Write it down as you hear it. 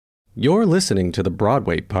You're listening to the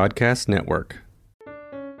Broadway Podcast Network.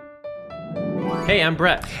 Hey, I'm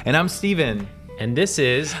Brett. And I'm Steven. And this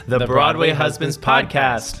is the Broadway Husbands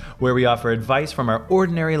Podcast, where we offer advice from our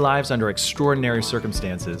ordinary lives under extraordinary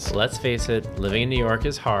circumstances. Let's face it, living in New York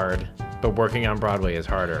is hard, but working on Broadway is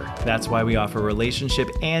harder. That's why we offer relationship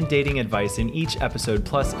and dating advice in each episode,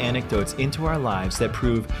 plus anecdotes into our lives that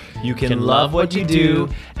prove you can love what you do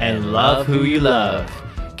and love who you love.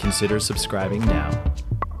 Consider subscribing now.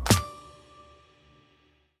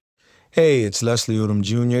 Hey, it's Leslie Odom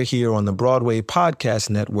Jr. here on the Broadway Podcast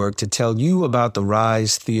Network to tell you about the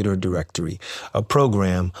Rise Theater Directory, a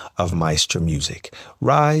program of Maestro Music.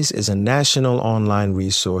 Rise is a national online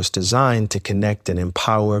resource designed to connect and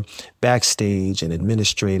empower backstage and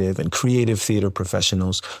administrative and creative theater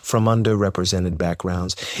professionals from underrepresented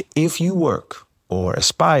backgrounds. If you work or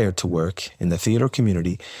aspire to work in the theater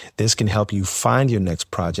community, this can help you find your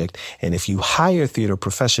next project. And if you hire theater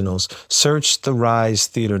professionals, search the Rise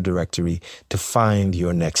Theater Directory to find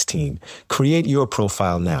your next team. Create your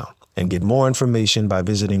profile now and get more information by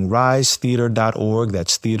visiting risetheatre.org.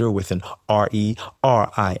 That's theater with an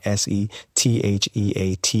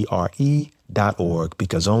risetheatre.org,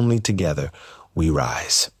 because only together we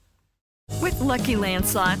rise. With Lucky Land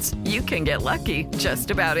Slots, you can get lucky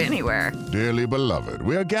just about anywhere. Dearly beloved,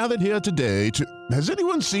 we are gathered here today to... Has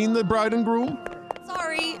anyone seen the bride and groom?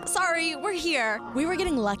 Sorry, we're here. We were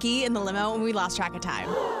getting lucky in the limo and we lost track of time.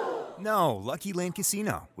 No, Lucky Land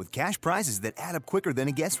Casino, with cash prizes that add up quicker than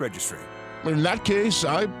a guest registry. In that case,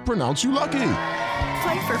 I pronounce you lucky.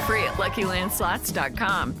 Play for free at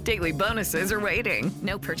LuckyLandSlots.com. Daily bonuses are waiting.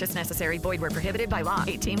 No purchase necessary. Void where prohibited by law.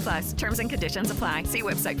 18+. Terms and conditions apply. See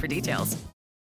website for details.